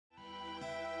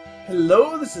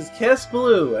Hello, this is Kiss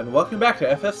Blue, and welcome back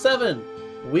to FF7.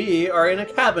 We are in a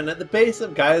cabin at the base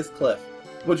of Gaia's Cliff,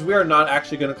 which we are not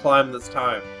actually going to climb this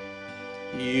time.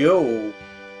 Yo.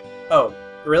 Oh,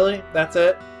 really? That's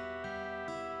it?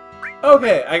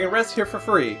 Okay, I can rest here for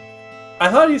free. I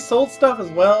thought he sold stuff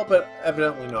as well, but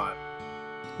evidently not.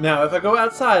 Now, if I go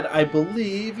outside, I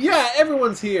believe... Yeah,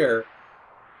 everyone's here!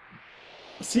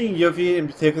 Seeing Yuffie in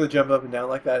particular jump up and down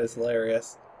like that is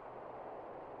hilarious.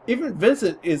 Even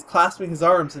Vincent is clasping his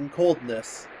arms in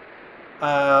coldness.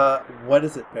 What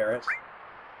is it, Barrett?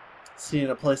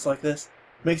 Seeing a place like this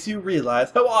makes you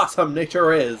realize how awesome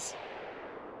nature is.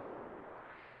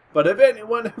 But if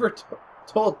anyone ever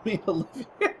told me to live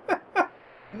here...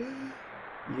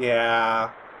 Yeah...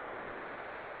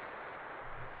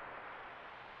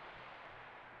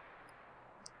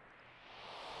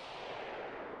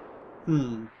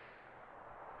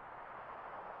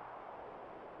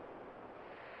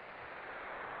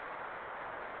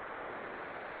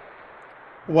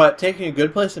 What, taking a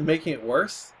good place and making it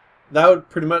worse? That would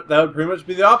pretty much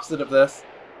be the opposite of this.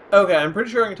 Okay, I'm pretty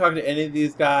sure I can talk to any of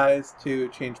these guys to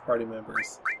change party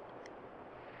members.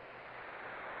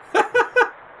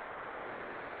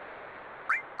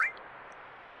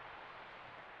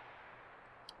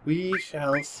 We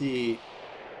shall see.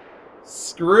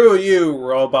 Screw you,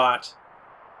 robot.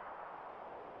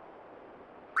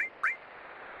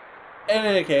 In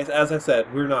any case, as I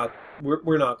said, we're not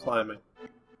climbing.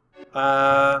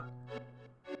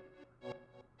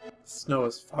 Snow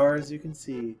as far as you can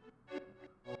see.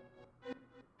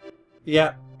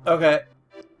 Yeah, okay.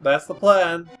 That's the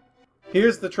plan.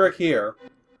 Here's the trick here.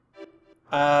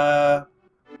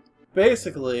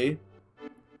 Basically,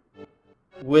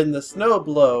 when the snow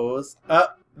blows,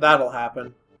 that'll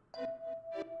happen.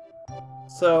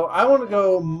 So, I want to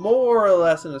go more or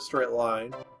less in a straight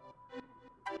line.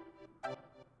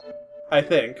 I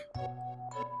think.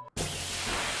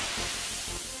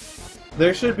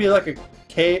 There should be like a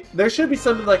cave. There should be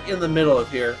something like in the middle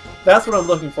of here. That's what I'm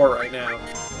looking for right now.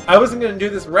 I wasn't going to do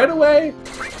this right away,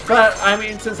 but I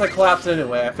mean, since I collapsed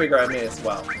anyway, I figure I may as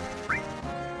well.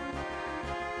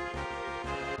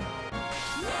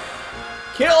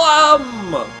 Kill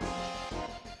him!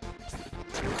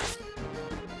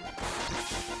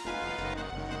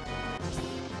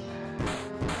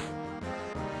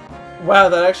 Wow,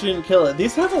 that actually didn't kill it.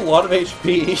 These have a lot of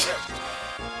HP.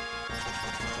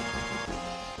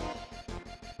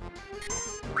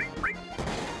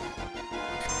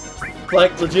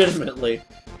 Like, legitimately.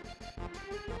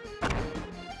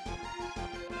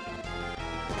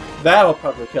 That'll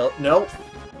probably kill it. Nope.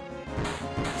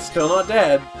 Still not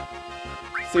dead.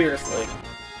 Seriously.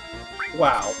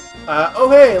 Wow. Oh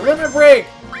hey, limit break!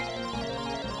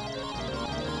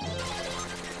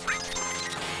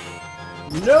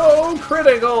 No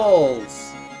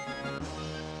criticals!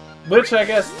 Which I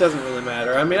guess doesn't really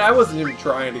matter. I mean, I wasn't even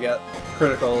trying to get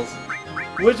criticals.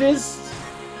 Which is...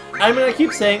 I mean, I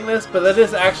keep saying this, but that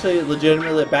is actually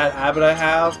legitimately a bad habit I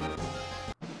have.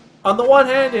 On the one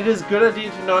hand, it is a good idea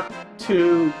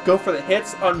to go for the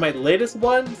hits on my latest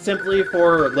one, simply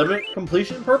for limit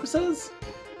completion purposes.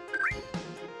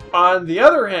 On the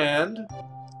other hand,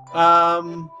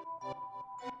 oh,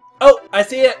 I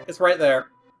see it! It's right there.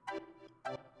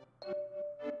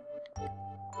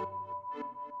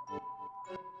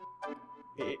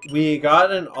 We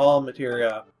got an all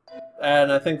materia.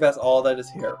 And I think that's all that is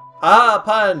here. Ah,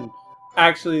 pun!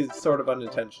 Actually, sort of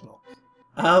unintentional.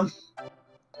 Now,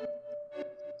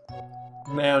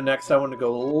 next I want to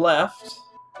go left.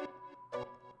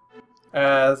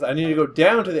 As I need to go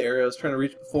down to the area I was trying to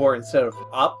reach before instead of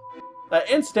up.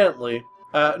 Incidentally,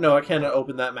 no, I cannot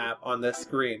open that map on this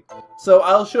screen. So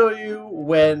I'll show you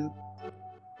when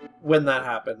that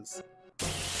happens.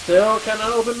 Still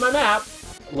cannot open my map.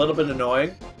 A little bit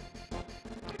annoying.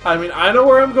 I mean, I know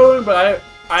where I'm going, but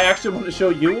I actually want to show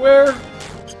you where?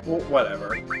 Well,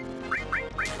 whatever.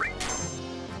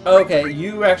 Okay,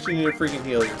 you actually need to freaking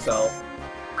heal yourself.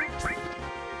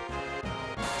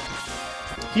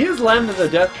 He has landed a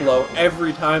death blow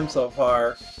every time so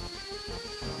far.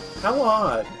 How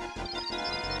odd.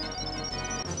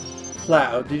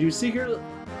 Cloud, did you secretly...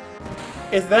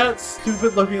 Is that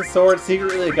stupid-looking sword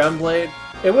secretly a gunblade?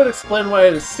 It would explain why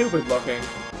it is stupid-looking.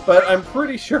 But I'm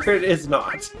pretty sure it is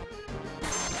not.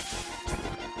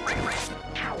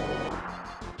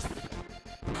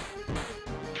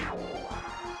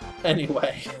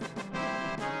 Anyway.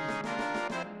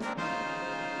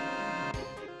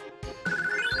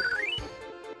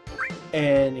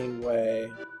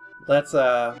 Let's,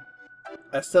 I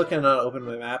still cannot open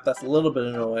my map. That's a little bit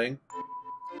annoying.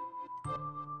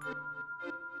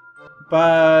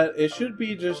 But it should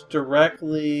be just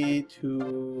directly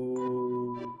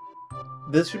to...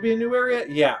 This should be a new area?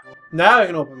 Yeah. Now I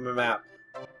can open my map.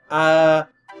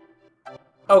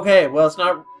 Okay, well it's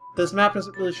not... This map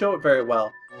doesn't really show it very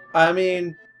well. I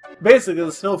mean, basically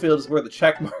the snowfield is where the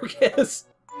check mark is.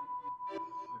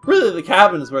 Really, the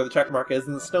cabin is where the check mark is,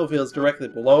 and the snowfield is directly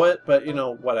below it, but, you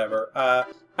know, whatever.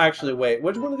 Actually, wait,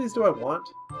 which one of these do I want?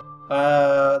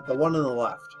 The one on the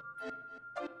left.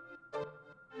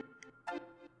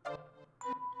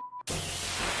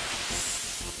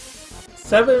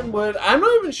 Seven would... I'm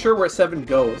not even sure where 7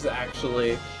 goes,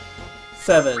 actually.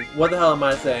 7. What the hell am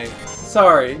I saying?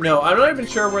 Sorry, no, I'm not even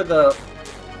sure where the...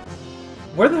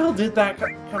 Where the hell did that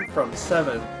come from?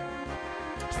 7.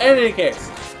 In any case,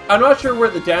 I'm not sure where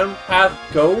the down path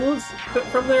goes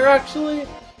from there, actually.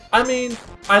 I mean,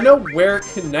 I know where it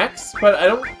connects, but I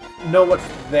don't know what's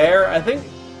there. I think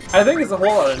it's a whole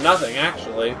lot of nothing,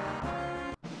 actually.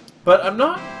 But I'm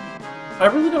not... I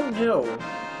really don't know.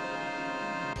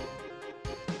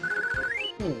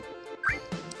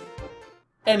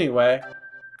 Anyway,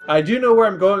 I do know where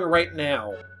I'm going right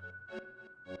now.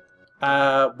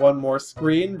 One more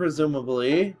screen,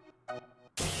 presumably.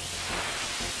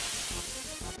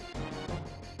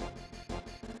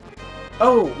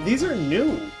 Oh, these are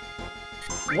new.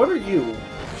 What are you?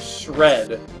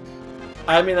 Shred.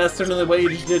 I mean, that's certainly what you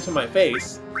just did to my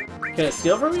face. Can it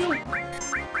steal from you?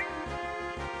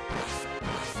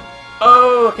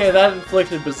 Oh, okay, that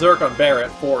inflicted Berserk on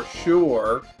Barrett, for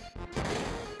sure.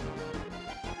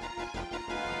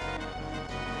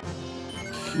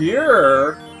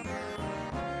 Cure?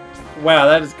 Wow,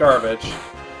 that is garbage.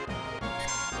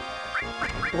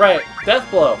 Right, Death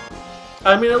Blow.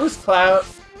 I mean, at least Cloud...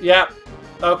 Yeah,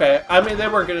 okay. I mean, they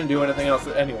weren't going to do anything else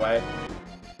anyway.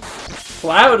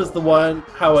 Cloud is the one,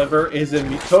 however, is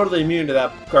totally immune to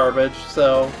that garbage,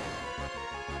 so...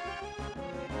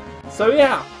 So,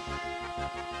 yeah.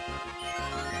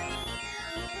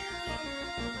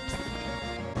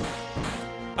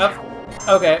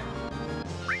 Okay.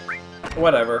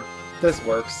 Whatever. This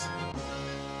works.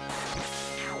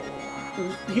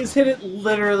 He's hit it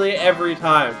literally every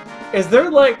time. Is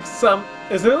there like a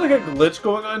glitch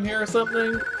going on here or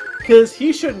something? Because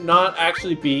he should not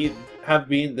actually have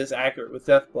been this accurate with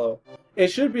Death Blow. It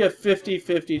should be a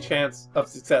 50-50 chance of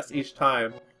success each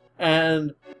time.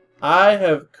 And I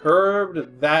have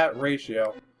curbed that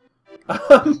ratio.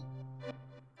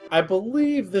 I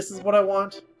believe this is what I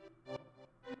want.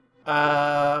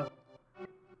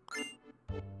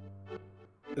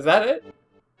 Is that it?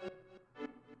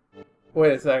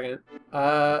 Wait a second.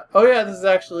 Oh yeah, this is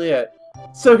actually it.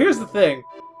 So here's the thing.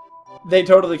 They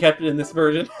totally kept it in this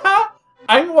version. Ha!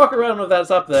 I can walk around with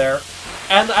that up there,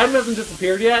 and the item hasn't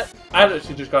disappeared yet. I've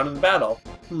actually just gone in the battle.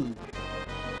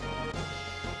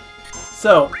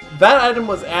 So, that item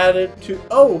was added to...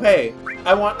 Oh, hey!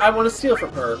 I want to steal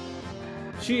from her.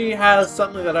 She has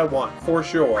something that I want, for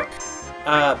sure.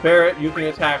 Barrett, you can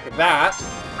attack that.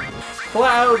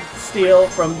 Cloud, steal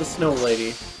from the Snow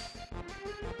Lady.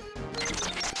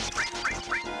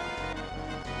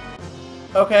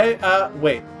 Okay,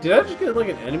 wait. Did I just get, like,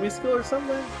 an enemy skill or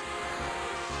something?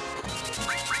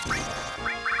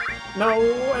 No,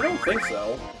 I don't think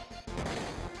so.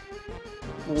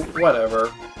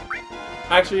 Whatever.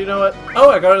 Actually, you know what? Oh,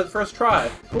 I got it the first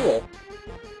try. Cool.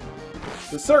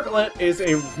 The Circlet is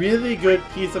a really good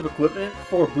piece of equipment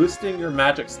for boosting your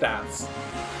magic stats.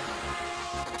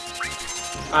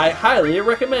 I highly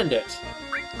recommend it.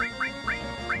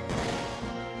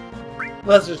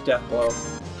 Let's just Death Blow.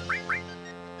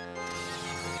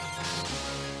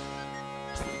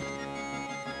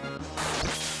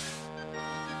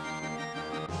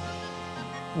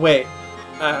 Wait,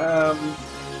 I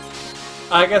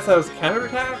guess I was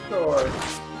counterattacked, or...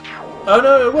 Oh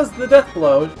no, it was the Death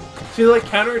Blow. She, like,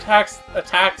 counterattacks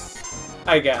attacks,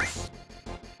 I guess.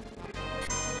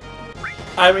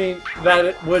 I mean, that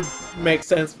it would make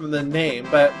sense from the name,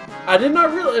 but I did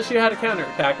not realize she had a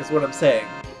counterattack, is what I'm saying.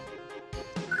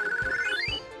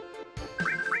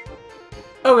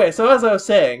 Okay, so as I was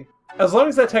saying, as long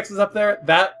as that text is up there,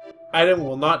 that item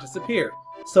will not disappear.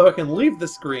 So I can leave the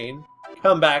screen,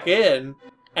 come back in,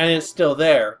 and it's still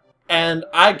there. And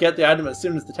I get the item as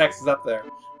soon as the text is up there.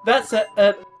 That said,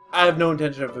 I have no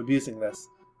intention of abusing this.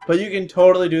 But you can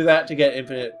totally do that to get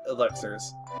infinite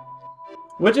elixirs.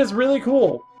 Which is really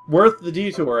cool. Worth the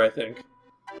detour, I think.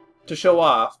 To show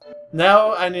off.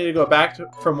 Now I need to go back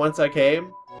from whence I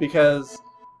came. Because,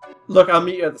 look, I'll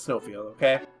meet you at the snowfield,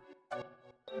 okay?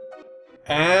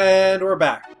 And we're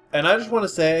back. And I just want to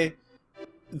say,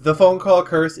 the phone call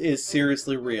curse is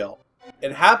seriously real.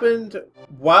 It happened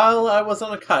while I was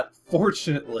on a cut,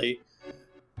 fortunately.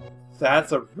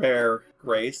 That's a rare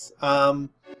grace.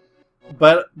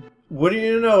 But wouldn't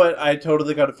you know it, I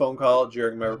totally got a phone call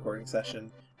during my recording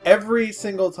session. Every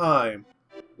single time.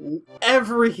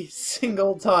 Every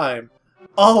single time.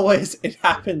 Always it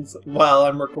happens while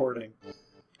I'm recording.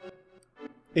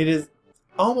 It is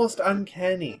almost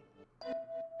uncanny.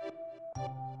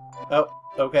 Oh,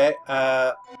 okay.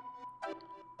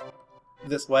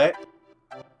 This way.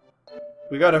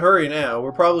 We gotta hurry now.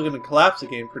 We're probably gonna collapse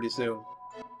again pretty soon.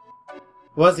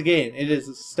 Once again, it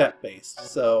is step-based,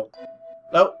 so...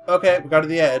 Oh, okay, we got to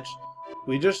the edge.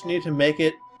 We just need to make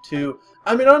it to...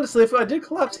 I mean, honestly, if I did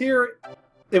collapse here,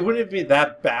 it wouldn't be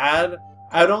that bad.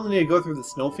 I'd only need to go through the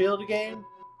snowfield again.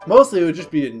 Mostly, it would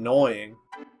just be annoying.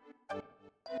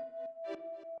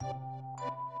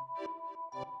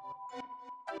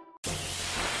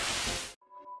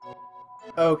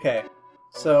 Okay,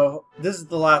 so this is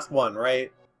the last one,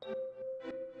 right?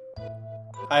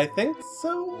 I think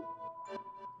so?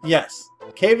 Yes,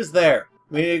 cave is there.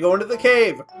 We need to go into the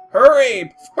cave!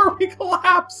 Hurry! Before we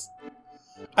collapse!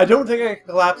 I don't think I can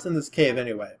collapse in this cave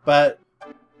anyway, but...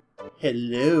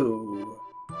 Hello.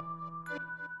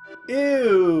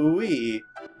 Ew-wee.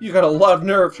 You got a lot of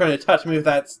nerve trying to touch me with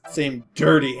that same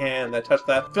dirty hand that touched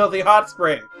that filthy hot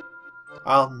spring.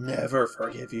 I'll never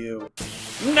forgive you.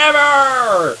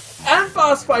 Never! And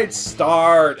boss fights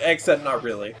start! Except not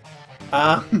really.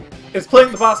 It's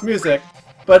playing the boss music,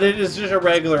 but it is just a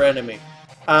regular enemy.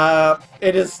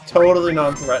 It is totally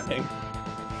non-threatening.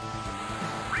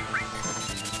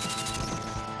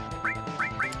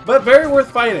 But very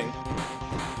worth fighting.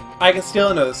 I can steal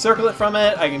another circlet from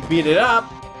it, I can beat it up.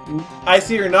 I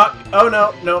see you're not... Oh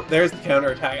no, no, there's the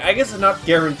counterattack. I guess it's not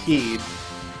guaranteed,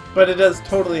 but it does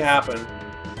totally happen.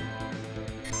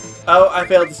 Oh, I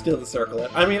failed to steal the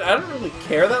circlet. I mean, I don't really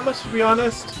care that much, to be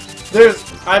honest.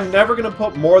 I'm never gonna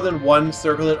put more than one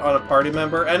circlet on a party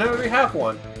member, and I already have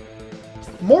one.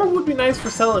 More would be nice for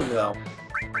selling, though.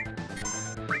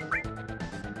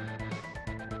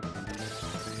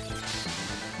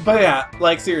 But yeah,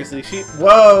 like, seriously, she...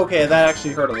 Whoa, okay, that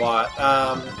actually hurt a lot.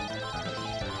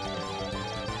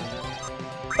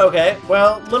 Okay,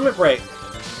 well, limit break.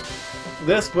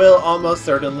 This will almost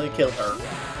certainly kill her.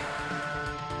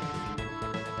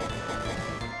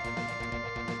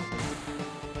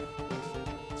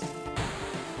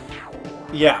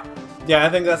 Yeah. Yeah, I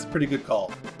think that's a pretty good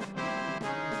call.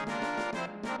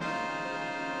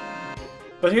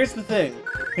 But here's the thing.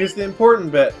 Here's the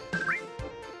important bit.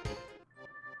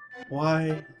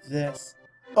 Why this?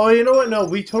 Oh, you know what? No,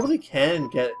 we totally can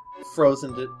get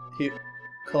frozen to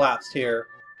collapsed here.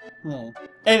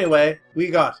 Anyway, we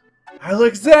got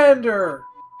Alexander!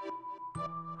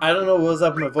 I don't know what was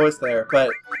up in my voice there,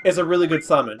 but it's a really good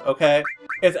summon, okay?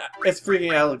 It's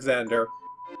freaking Alexander.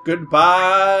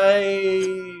 Goodbye...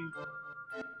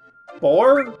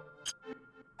 Boar?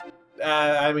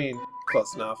 I mean,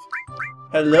 close enough.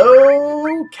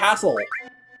 Hello, castle!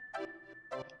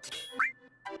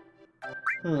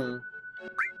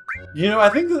 You know, I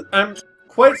think that I'm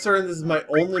quite certain this is my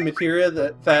only materia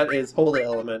that is Holy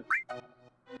Element.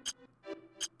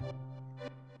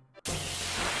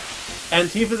 And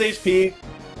Tifa's HP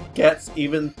gets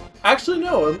even... Actually,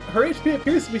 no, her HP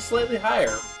appears to be slightly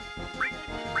higher.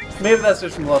 Maybe that's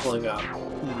just from leveling up.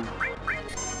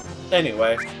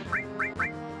 Anyway.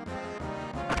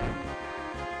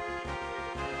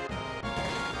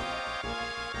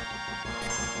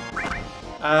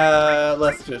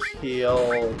 Let's just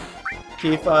heal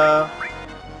Tifa.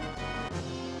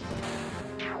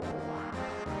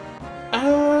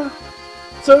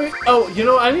 Oh, you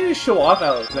know, I need to show off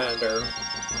Alexander.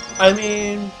 I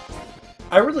mean,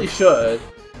 I really should.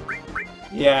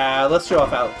 Yeah, let's show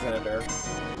off Alexander.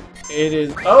 It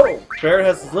is... Oh! Barrett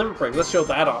has his limit break. Let's show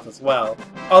that off as well.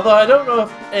 Although I don't know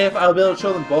if I'll be able to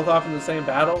show them both off in the same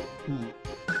battle.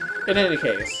 In any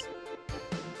case.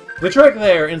 The trick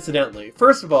there, incidentally.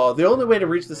 First of all, the only way to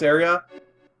reach this area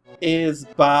is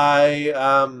by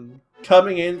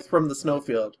coming in from the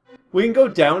snowfield. We can go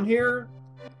down here.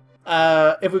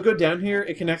 If we go down here,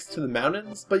 it connects to the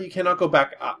mountains, but you cannot go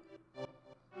back up.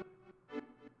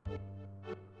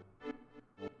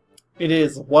 It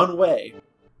is one way.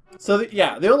 So,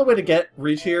 yeah, the only way to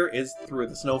reach here is through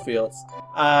the snowfields.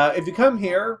 If you come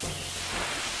here,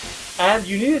 and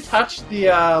you need to touch the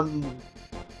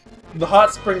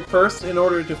hot spring first in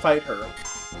order to fight her.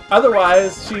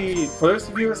 Otherwise, she flirts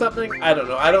with you or something? I don't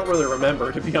know. I don't really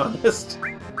remember, to be honest.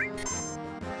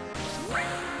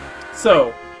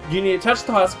 So, you need to touch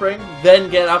the hot spring, then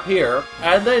get up here,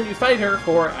 and then you fight her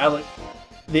for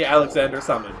the Alexander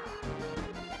summon.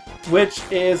 Which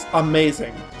is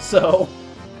amazing. So...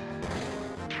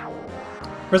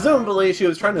 Presumably, she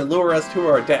was trying to lure us to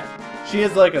our death. She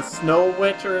is like a snow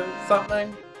witch or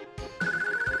something.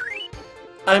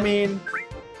 I mean,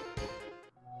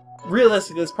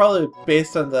 realistically, it's probably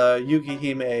based on the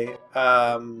Yukihime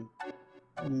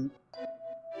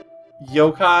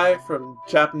yokai from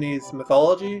Japanese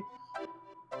mythology.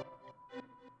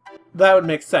 That would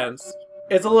make sense.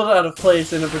 It's a little out of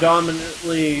place in a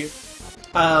predominantly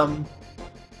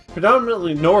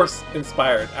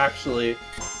Norse-inspired, actually,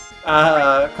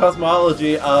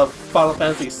 cosmology of Final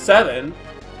Fantasy VII.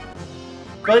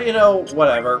 But, you know,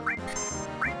 whatever.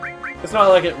 It's not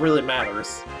like it really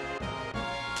matters.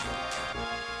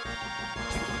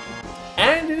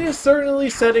 And it is certainly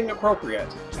setting appropriate.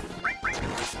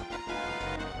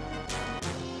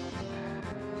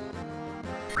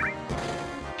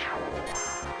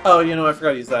 Oh, you know, I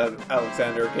forgot to use that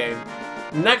Alexander again.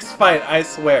 Next fight, I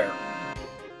swear.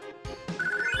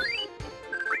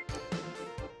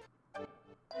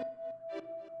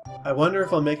 I wonder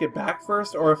if I'll make it back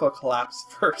first, or if I'll collapse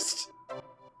first.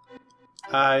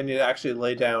 I need to actually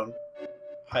lay down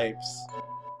pipes.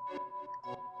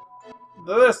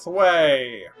 This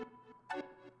way!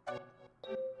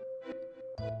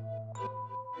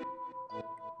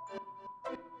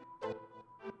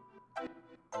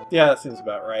 Yeah, that seems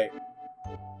about right.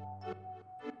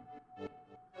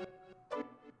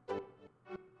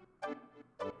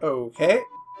 Okay.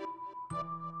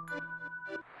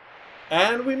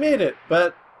 And we made it,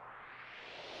 but...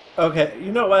 Okay,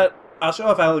 you know what? I'll show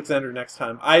off Alexander next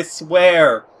time. I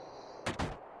swear!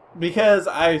 Because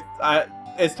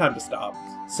it's time to stop.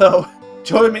 So,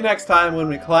 join me next time when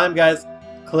we climb Guy's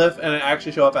Cliff and I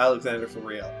actually show off Alexander for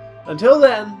real. Until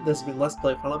then, this has been Let's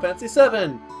Play Final Fantasy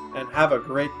VII, and have a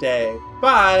great day.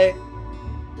 Bye!